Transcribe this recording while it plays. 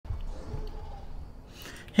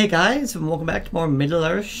Hey guys, and welcome back to more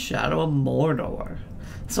Middle-earth Shadow of Mordor.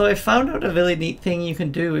 So I found out a really neat thing you can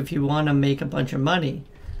do if you want to make a bunch of money.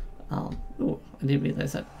 Oh, I didn't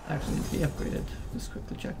realize that actually needs to be upgraded. Just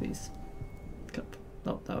quickly check these.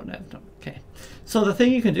 Oh, no. Okay. So the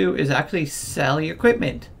thing you can do is actually sell your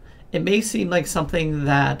equipment. It may seem like something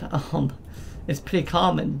that is pretty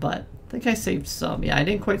common, but I think I saved some. Yeah, I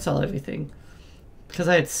didn't quite sell everything because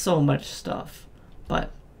I had so much stuff,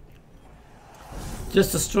 but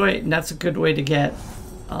just destroy it, and that's a good way to get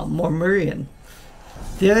more Mirian.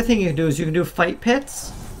 The other thing you can do is you can do fight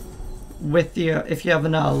pits with the if you have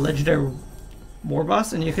a legendary war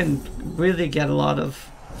boss, and you can really get a lot of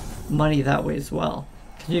money that way as well.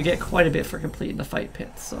 You get quite a bit for completing the fight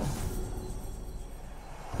pits. So,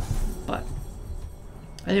 but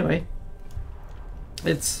anyway,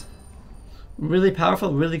 it's really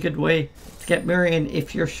powerful, really good way to get Mirian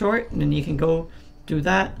if you're short, and then you can go do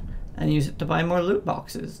that and use it to buy more loot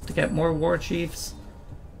boxes, to get more war chiefs,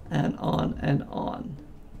 and on and on.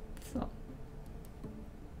 So,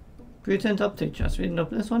 pretend update chest. We didn't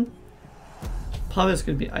open this one? Probably it's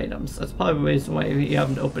going to be items. That's probably the reason why you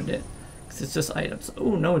haven't opened it, because it's just items.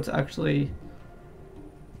 Oh no, it's actually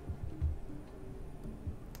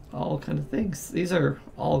all kind of things. These are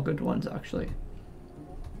all good ones actually.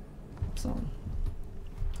 So,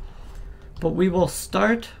 but we will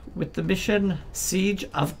start with the mission Siege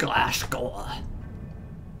of Ghashgor.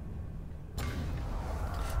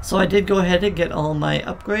 So I did go ahead and get all my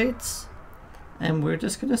upgrades, and we're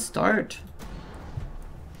just gonna start.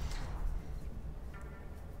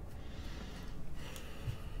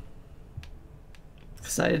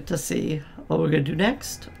 Excited to see what we're gonna do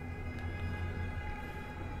next.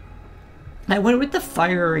 I went with the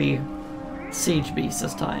fiery siege beast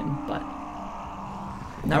this time, but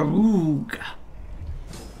Narug.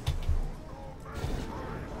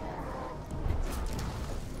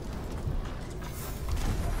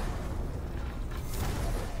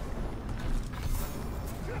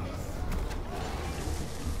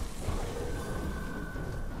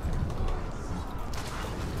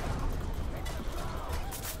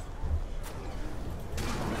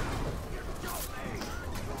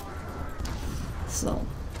 So,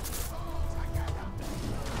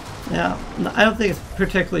 yeah, I don't think it's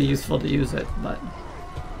particularly useful to use it, but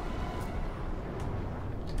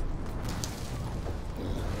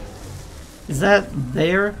is that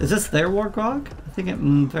their? Is this their Wargrog? I think it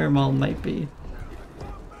very well might be.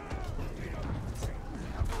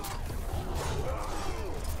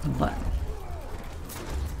 But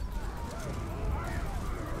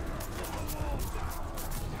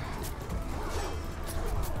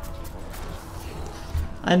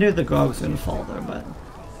I knew the Grog was going to fall there, but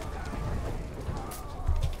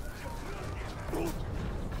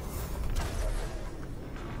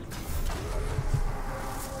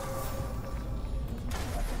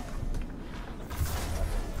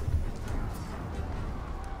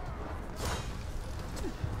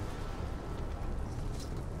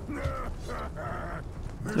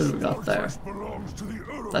who do we got there?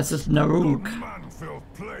 That's just Narug.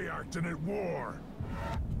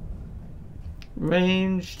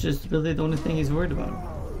 Range is really the only thing he's worried about.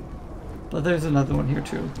 But there's another one here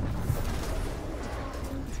too.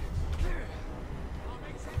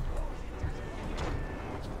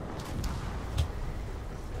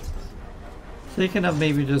 Thinking of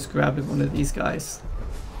maybe just grabbing one of these guys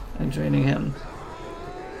and draining him.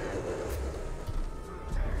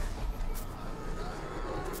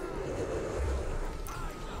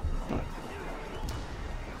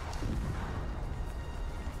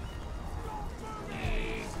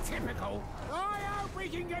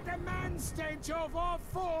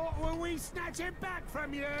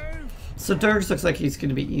 So Durgs looks like he's going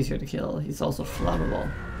to be easier to kill. He's also flammable.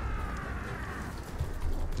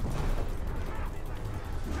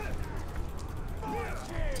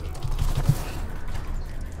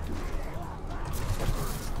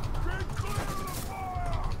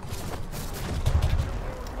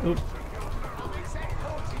 Oop.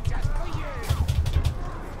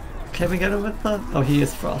 Can we get him with the... Oh, he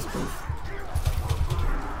is frostproof.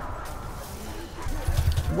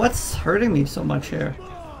 What's hurting me so much here?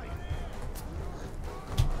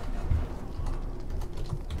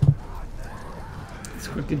 Let's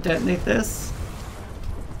quickly detonate this.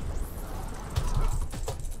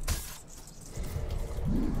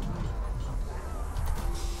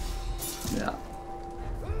 Yeah.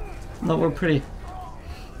 No, we're pretty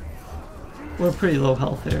low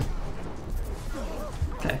health here.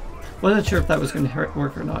 Okay. Wasn't sure if that was going to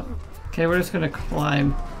work or not. Okay, we're just going to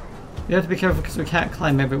climb. We have to be careful because we can't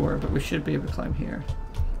climb everywhere, but we should be able to climb here.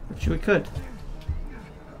 Which we could.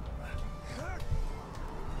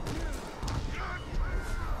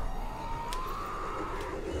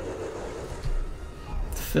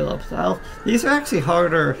 fill up the health. These are actually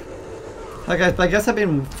harder. I guess I've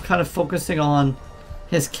been kind of focusing on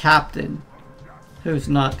his captain, who's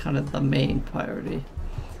not kind of the main priority.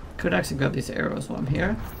 Could actually grab these arrows while I'm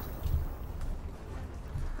here.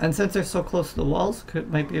 And since they're so close to the walls,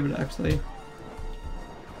 might be able to actually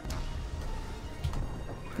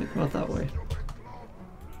think about that way.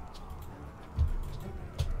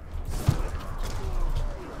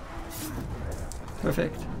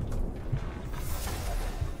 Perfect.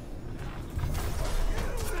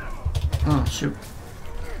 Oh, shoot.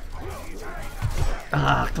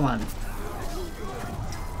 Ah, come on.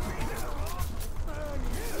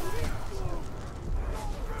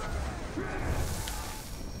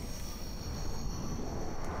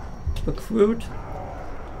 Recruit.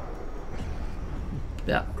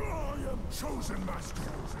 Yeah.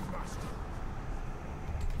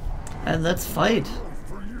 And let's fight.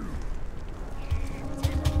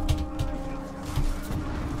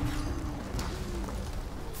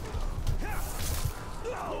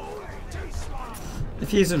 If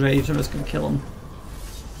he's enraged, I'm just gonna kill him.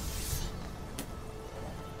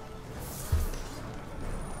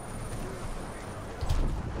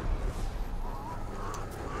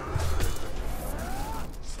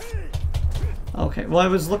 Okay, well I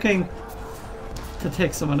was looking to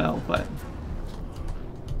take someone out, but...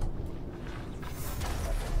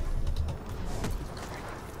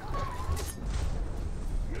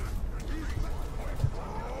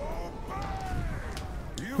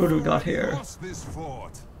 Who do we got here?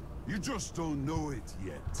 You just don't know it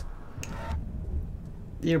yet.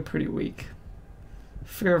 You're pretty weak.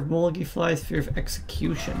 Fear of mulgi flies, fear of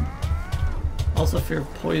execution. Also fear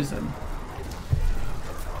of poison.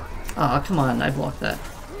 Ah, oh, come on, I blocked that.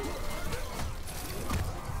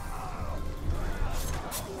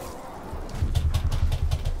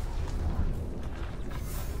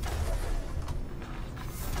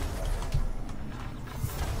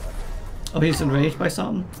 Oh, he's enraged by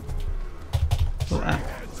something? Oh, ah.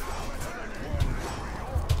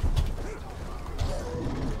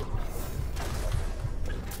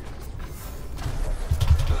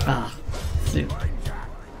 Ah, see.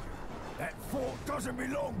 That fort doesn't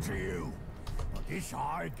belong to you. But this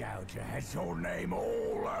eye gouger has your name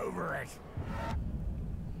all over it.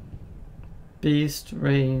 Beast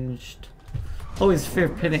ranged. Oh, he's fear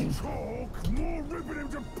pitting. Talk, more ripping him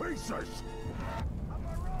to pieces.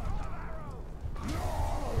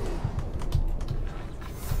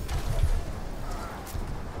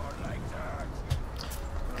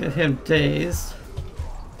 Get him dazed.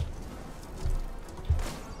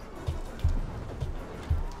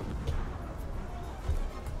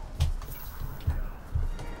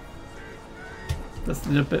 Just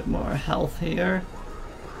need a bit more health here.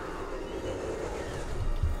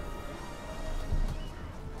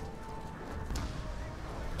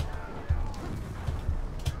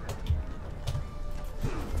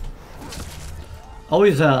 Oh,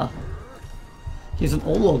 he's an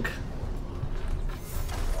Olog.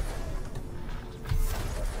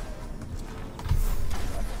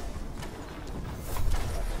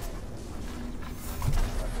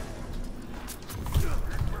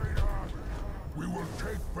 We will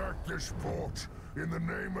take back this fort in the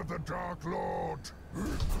name of the Dark Lord.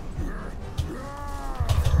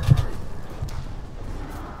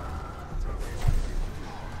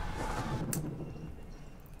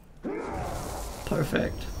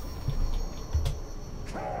 Perfect.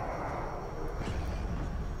 I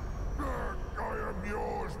am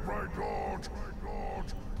yours, Bright Lord.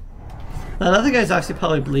 That other guy's actually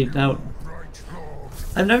probably bleeding out. Bright Lord.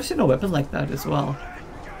 I've never seen a weapon like that as well.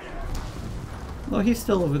 Oh, he's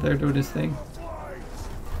still over there doing his thing.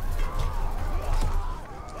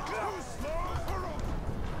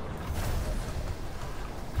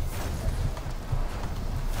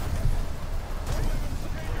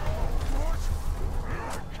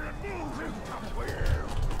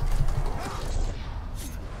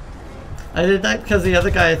 I did that because the other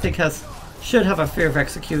guy I think should have a fear of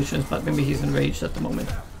executions, but maybe he's enraged at the moment.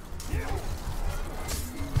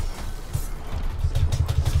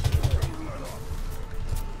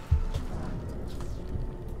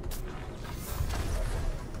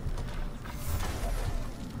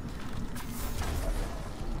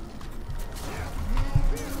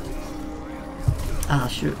 Ah,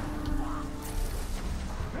 shoot.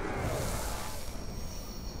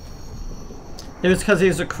 It was because he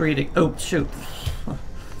was recruiting. Oh, shoot.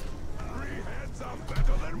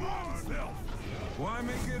 Why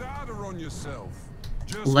make it harder on yourself?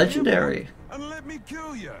 Just Legendary. and let me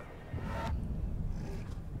kill you.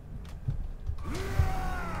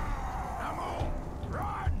 Come on,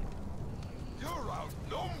 run! You're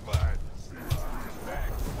outnumbered.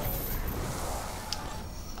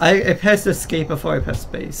 I pressed escape before I pressed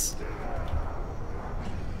space.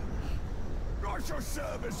 Not your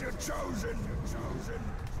service, you're chosen.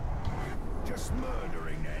 Just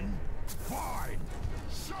murdering then? Fine.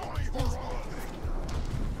 Sorry for all of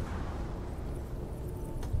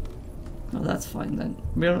it. No, that's fine then.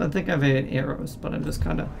 I don't think I have any arrows, but I'm just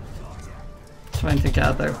kind of trying to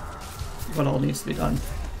gather what all needs to be done.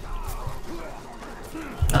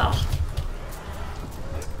 Ah.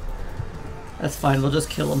 That's fine, we'll just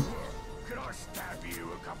kill him. Can I stab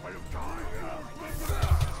you a couple of times?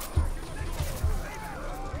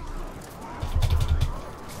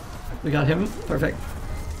 We got him. Perfect.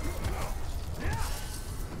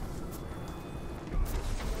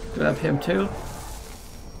 Grab him too.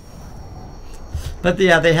 But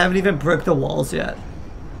yeah, they haven't even broke the walls yet.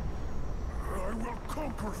 I will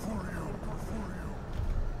conquer for you.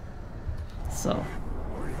 So.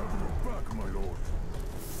 I have your back, my lord.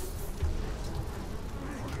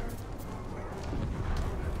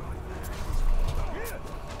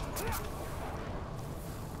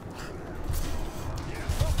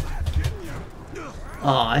 Oh,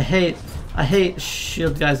 I hate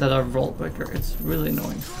shield guys that are roll quicker. It's really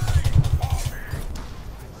annoying.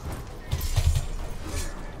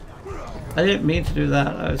 I didn't mean to do that.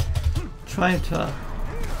 I was trying to.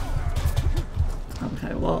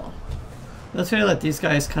 Okay, well, let's gonna let these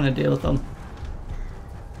guys kind of deal with them.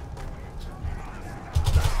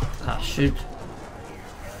 Ah, shoot.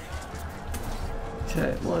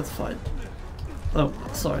 Okay, well, it's fine. Oh,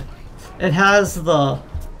 sorry. It has the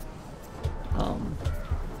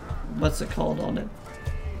what's it called on it?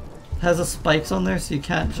 It has the spikes on there, so you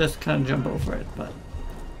can't just kind of jump over it, but.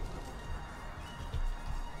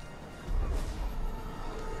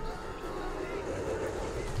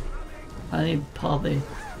 I need probably.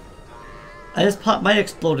 I just might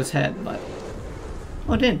explode his head, but.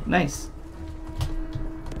 Oh, it did. Nice.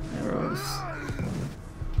 Arrows.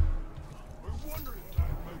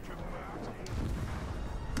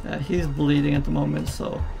 Yeah, he's bleeding at the moment,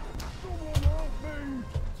 so.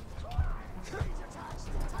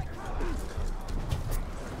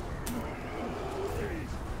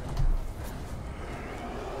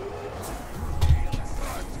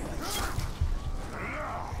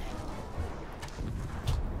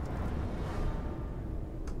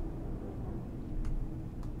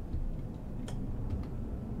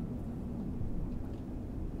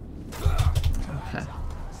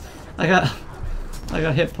 I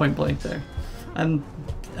got hit point blank there. And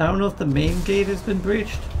I don't know if the main gate has been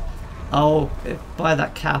breached. Oh, by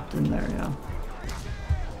that captain there, yeah.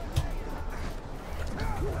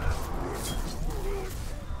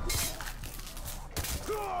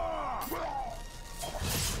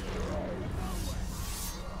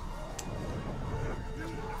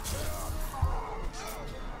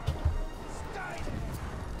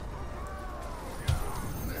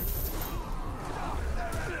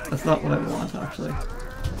 That's not what I want, actually.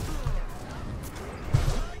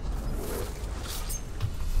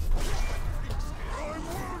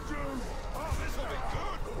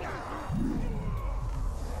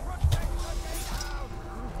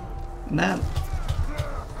 Man.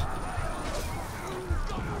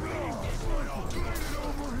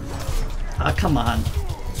 Ah, come on.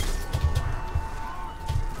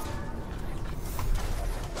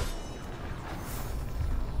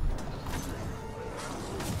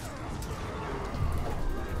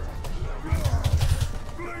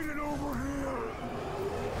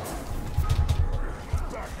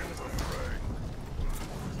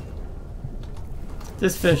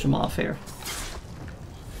 Just finish him off here.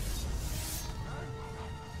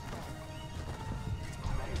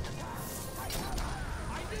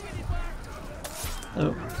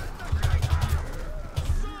 Oh.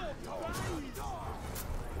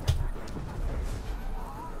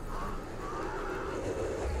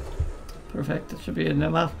 Perfect, that should be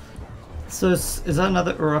enough. So is that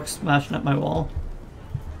another Uruk smashing at my wall?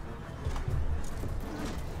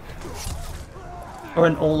 Or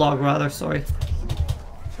an Olog rather, sorry.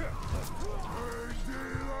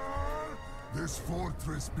 This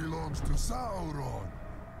fortress belongs to Sauron,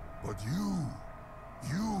 but you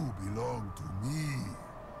belong to me.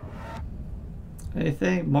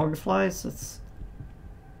 Anything? Morgflies? That's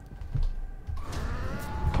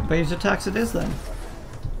ranged attacks it is then.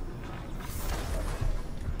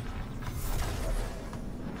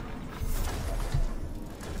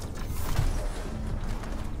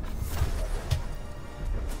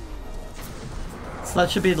 So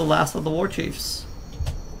that should be the last of the war chiefs.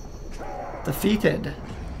 Defeated.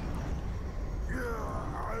 Yeah,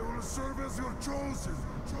 I will serve as your chosen.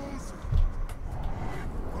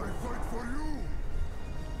 I fight for you.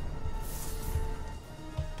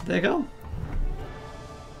 There you go.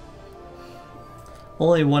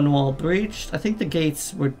 Only one wall breached. I think the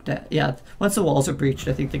gates were dead. Yeah, once the walls are breached,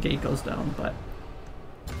 I think the gate goes down, but...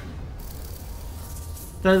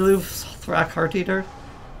 Did I lose Thrak Heart Eater?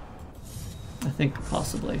 I think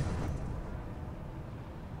possibly.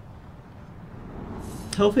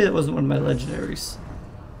 Hopefully it wasn't one of my legendaries.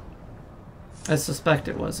 I suspect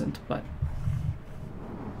it wasn't, but...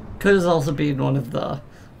 Could have also been one of the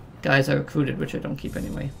guys I recruited, which I don't keep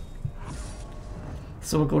anyway.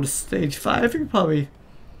 So we'll go to stage 5. We could probably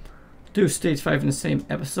do stage 5 in the same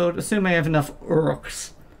episode, assuming I have enough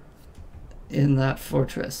orcs in that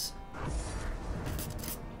fortress.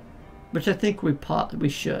 Which I think we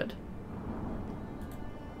should.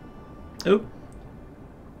 Oop.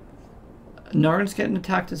 Narn's getting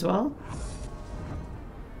attacked as well?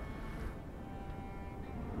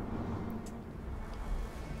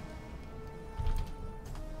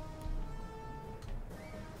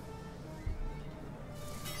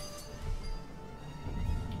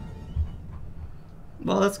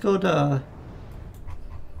 Well, let's go to...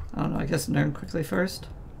 I don't know, I guess Narn quickly first.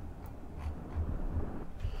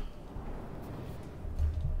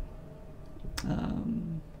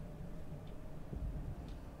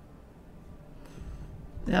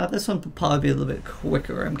 Yeah, this one will probably be a little bit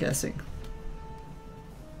quicker, I'm guessing.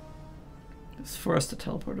 It's for us to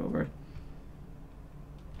teleport over.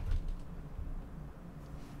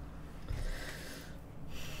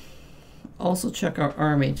 Also check our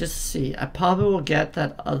army, just to see. I probably will get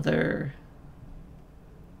that other...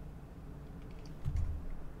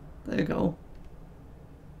 There you go.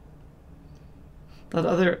 That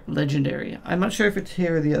other legendary. I'm not sure if it's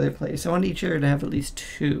here or the other place. I want each area to have at least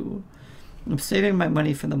 2. I'm saving my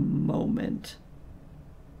money for the moment.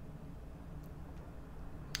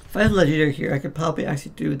 If I had legendary here, I could probably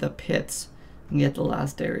actually do the pits and get the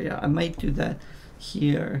last area. I might do that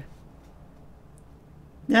here.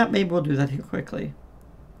 Yeah, maybe we'll do that here quickly.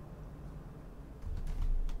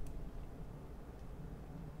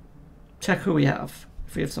 Check who we have.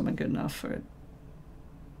 If we have someone good enough for it.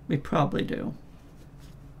 We probably do.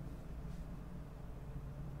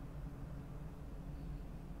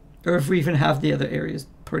 Or if we even have the other areas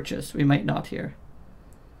purchased, we might not here.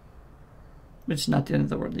 Which is not the end of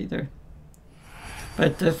the world either. But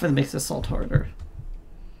it definitely makes assault harder.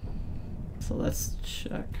 So let's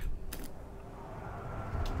check.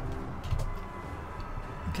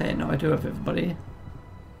 Okay, no, I do have everybody.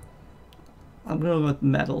 I'm gonna go with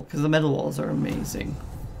metal, because the metal walls are amazing.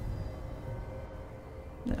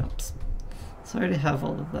 Yep. So I already have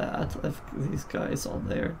all of that. I've these guys all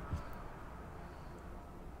there.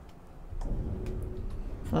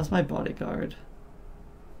 So that's my bodyguard.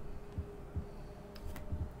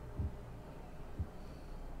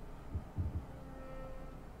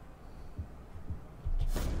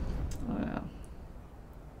 Oh yeah.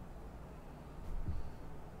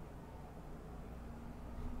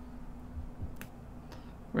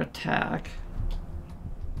 Attack.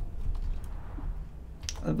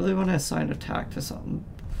 I really want to assign attack to something.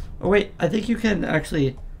 Oh wait, I think you can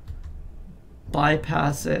actually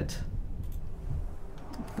bypass it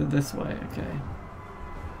this way. Okay.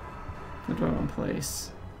 Put it in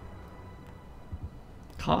place.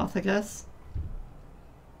 Koth, I guess?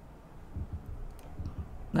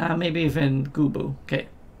 Nah, maybe even Gubu. Okay.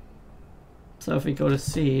 So if we go to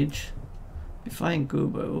Siege, we find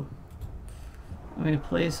Gubu. I'm going to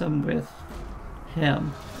place him with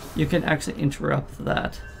him. You can actually interrupt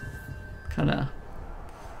that kind of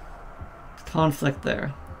conflict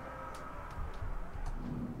there.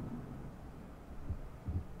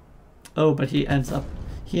 Oh, but he ends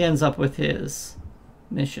up with his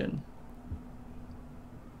mission,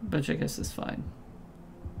 which I guess is fine.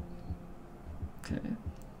 Okay.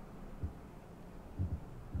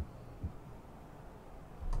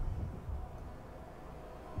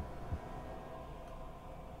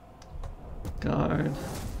 Guard.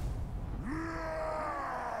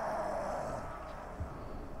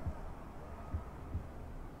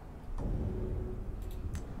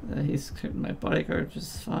 He's my bodyguard, which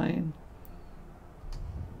is fine.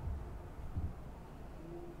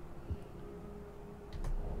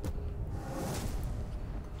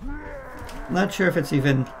 I'm not sure if it's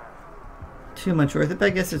even too much worth it, but I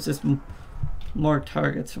guess it's just more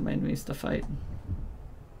targets for my enemies to fight.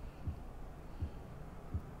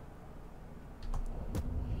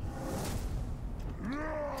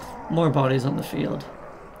 More bodies on the field.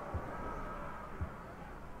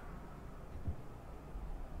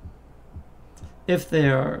 If they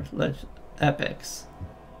are epics.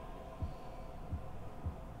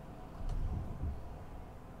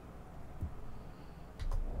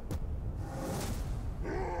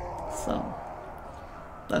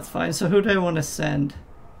 That's fine. So who do I want to send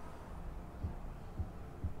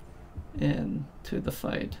in to the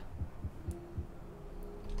fight?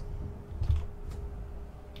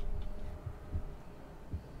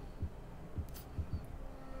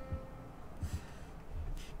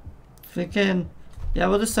 Thinking, yeah,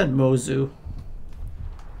 we'll just send Mozu.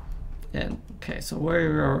 And okay, so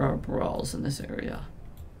where are our brawls in this area?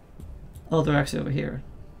 Oh, they're actually over here.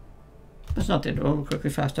 That's not the end. We'll quickly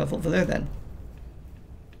fast off over there then.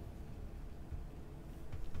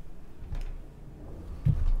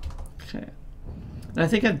 Okay. And I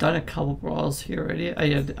think I've done a couple brawls here already.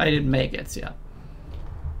 I did maggots, yeah.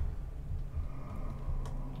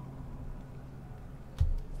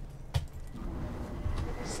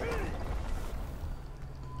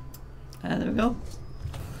 And there we go.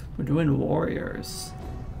 We're doing warriors.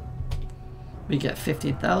 We get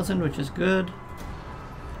 15,000, which is good.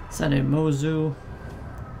 Send in Mozu.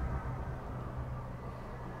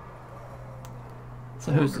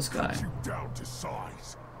 So who's this guy? Down to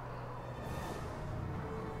size.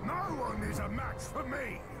 No one is a match for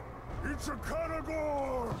me. It's a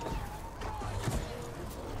Ghashgor.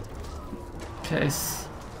 Case.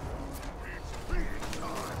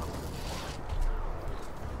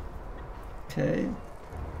 Okay.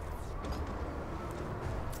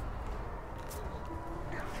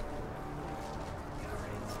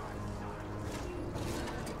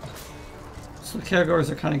 So the Ghashgors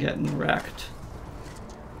are kind of getting wrecked.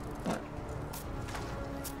 But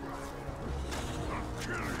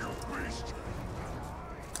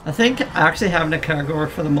I think actually having a Ghashgor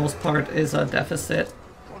for the most part is a deficit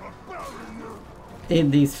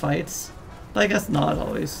in these fights. But I guess not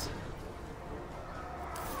always.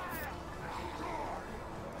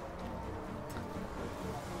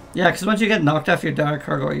 Yeah, because once you get knocked off your Dark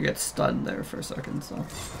Ghashgor, you get stunned there for a second, so.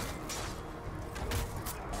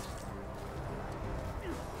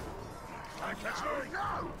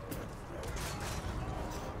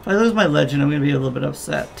 If I lose my legend, I'm going to be a little bit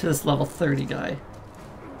upset to this level 30 guy.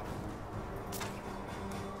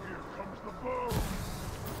 Here comes the bow.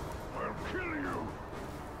 I'll kill you.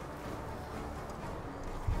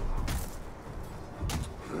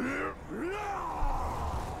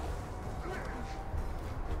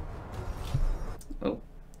 Oh.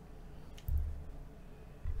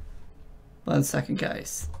 1 second,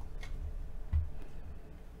 guys.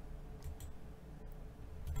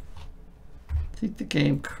 I think the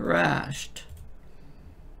game crashed.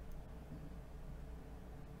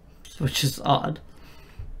 Which is odd.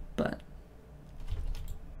 But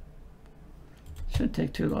shouldn't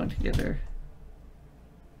take too long to get her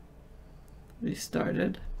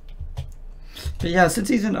restarted. But yeah, since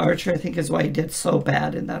he's an archer, I think is why he did so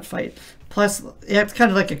bad in that fight. Plus, yeah, it's kind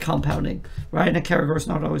of like a compounding, right? And a Ghashgor's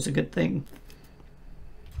not always a good thing.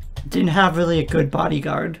 Didn't have really a good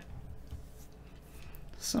bodyguard.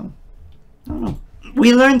 So, I don't know.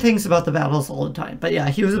 We learn things about the battles all the time. But yeah,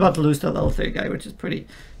 he was about to lose to a level 3 guy, which is pretty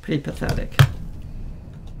pathetic.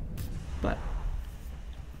 But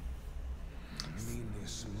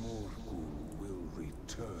Minas Morgul will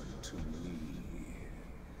return to me.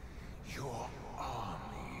 Your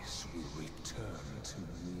armies will return to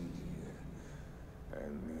me.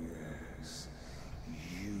 And yes,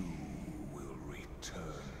 you will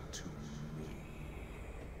return to me.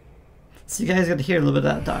 so you guys got to hear a little bit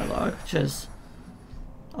of that dialogue, which is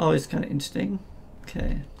always kind of interesting.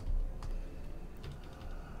 Okay.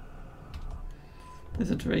 There's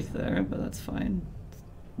a Drake there, but that's fine.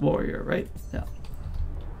 Warrior, right? Yeah.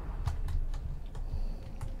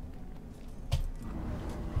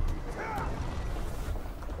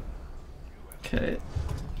 Okay.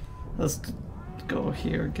 Let's go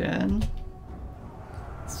here again.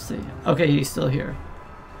 Let's see. Okay, he's still here.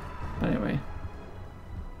 But anyway.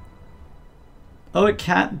 Oh, it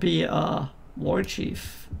can't be a war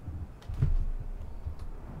chief.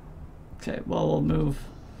 Okay, well, we'll move.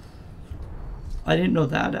 I didn't know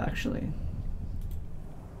that, actually.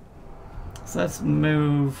 So let's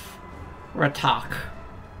move Ratak.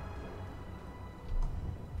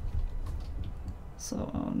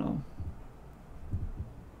 So, oh no.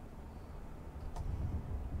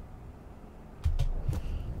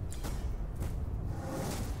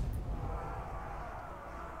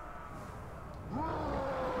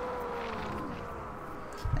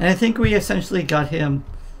 And I think we essentially got him.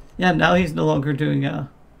 Yeah, now he's no longer doing a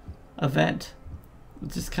event.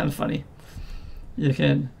 Which is kind of funny. You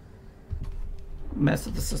can mess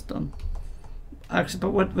with the system. Actually, but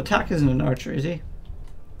what Ratak isn't an archer, is he? I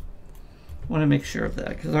want to make sure of that,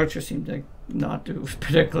 because archers seem to not do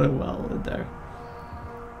particularly well in there.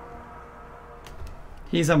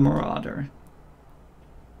 He's a marauder.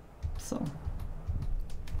 So.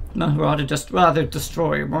 Marauder, just rather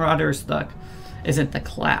destroyer. Marauder isn't the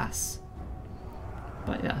class.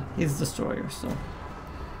 But yeah, he's destroyer, so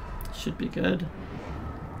should be good.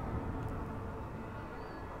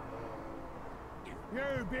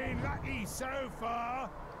 You've been lucky so far,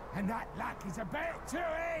 and that luck is about to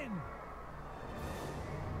end.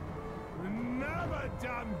 Another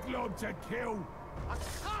dumb glob to kill. A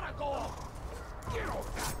Ghashgor! Get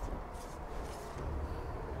off that!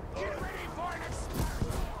 Get ready for an experiment!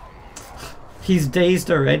 He's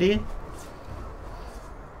dazed already?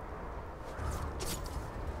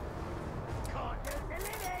 Can't do the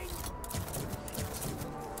living!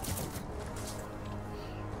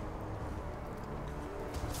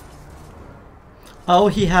 Oh,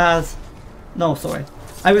 he has... No, sorry.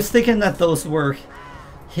 I was thinking that those were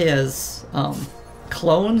his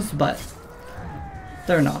clones, but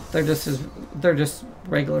they're not. They're just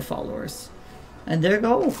regular followers. And there you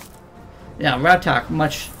go. Yeah, Ratak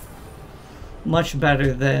much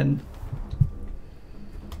better than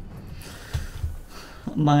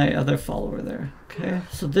my other follower there. Okay,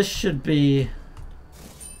 so this should be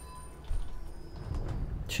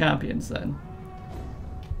champions then.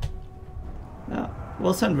 Yeah,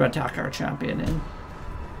 we'll send Ratak, our champion, in.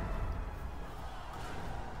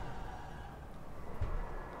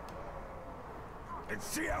 And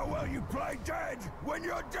see how well you play dead when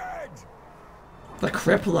you're dead! The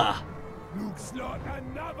Crippler. Looks like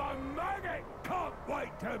another maggot! Can't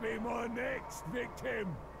wait to be my next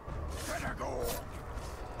victim! Better go!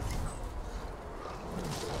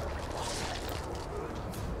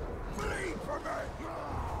 Flee from it!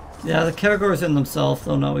 Yeah, the Karagors in themselves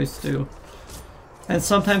don't always do. And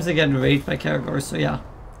sometimes they get enraged by Karagors, so yeah.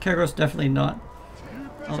 Karagors definitely not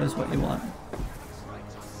always what you want.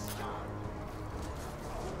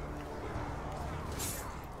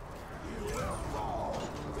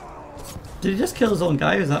 Did he just kill his own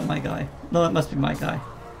guy, or is that my guy? No, that must be my guy.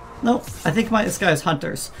 No, I think this guy is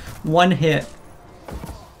Hunter's. One hit,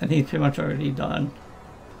 and he's pretty much already done.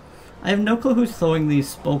 I have no clue who's throwing these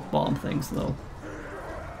smoke bomb things, though.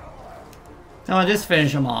 Come on, just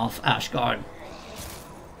finish him off, Ashgard.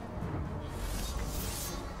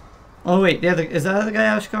 Oh wait, is that the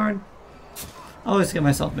guy Ashgard? I always get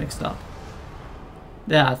myself mixed up.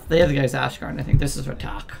 Yeah, the other guy's Ashgard, I think this is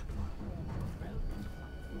Ratak.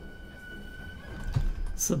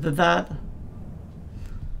 So did that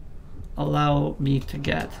allow me to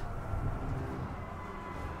get...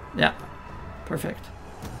 Yeah, perfect.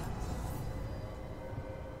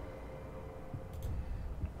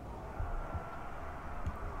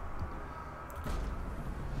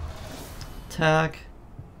 Attack.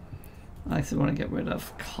 I actually want to get rid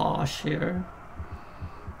of Kosh here.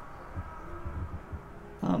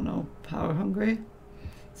 I don't know, power hungry?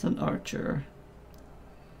 It's an archer.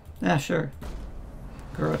 Yeah, sure.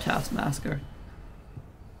 Guru Taskmaster.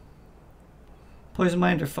 Poison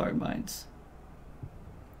Mind or Fire Minds?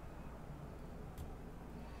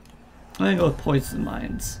 I'm gonna go with Poison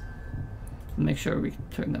Minds. Make sure we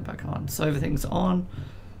turn that back on. So everything's on.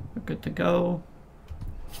 We're good to go.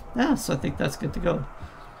 Yeah, so I think that's good to go.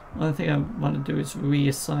 The only thing I want to do is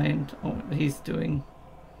reassign. Oh, he's doing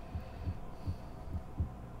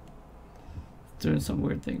some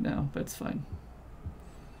weird thing now, but it's fine.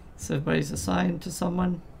 So everybody's assigned to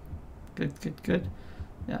someone. Good, good, good.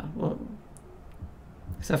 Yeah, well,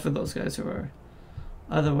 except for those guys who are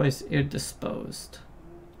otherwise indisposed.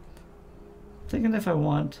 I'm thinking if I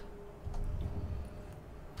want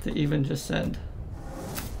to even just send.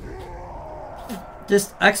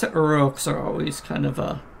 Just extra Uruks are always kind of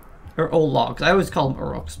or Ologs. I always call them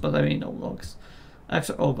Uruks, but I mean Ologs.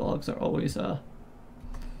 Extra Ologs are always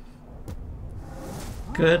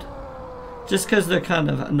good. Just because they're kind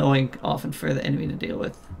of annoying often for the enemy to deal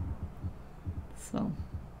with. So,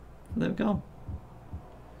 there we go.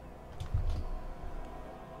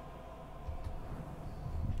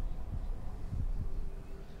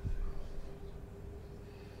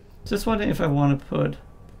 Just wondering if I want to put...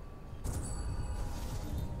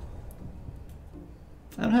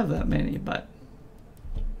 I don't have that many, but...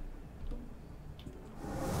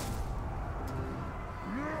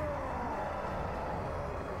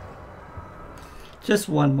 Just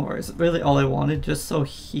one more is really all I wanted, just so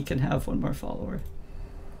he can have one more follower.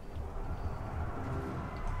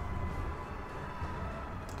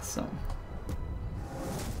 So.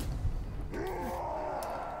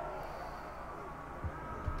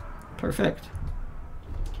 Perfect.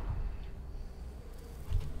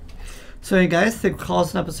 So hey guys, thanks for calling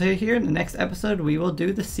an episode here. In the next episode, we will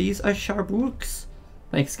do the Seas of Sharbrooks.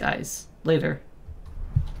 Thanks guys. Later.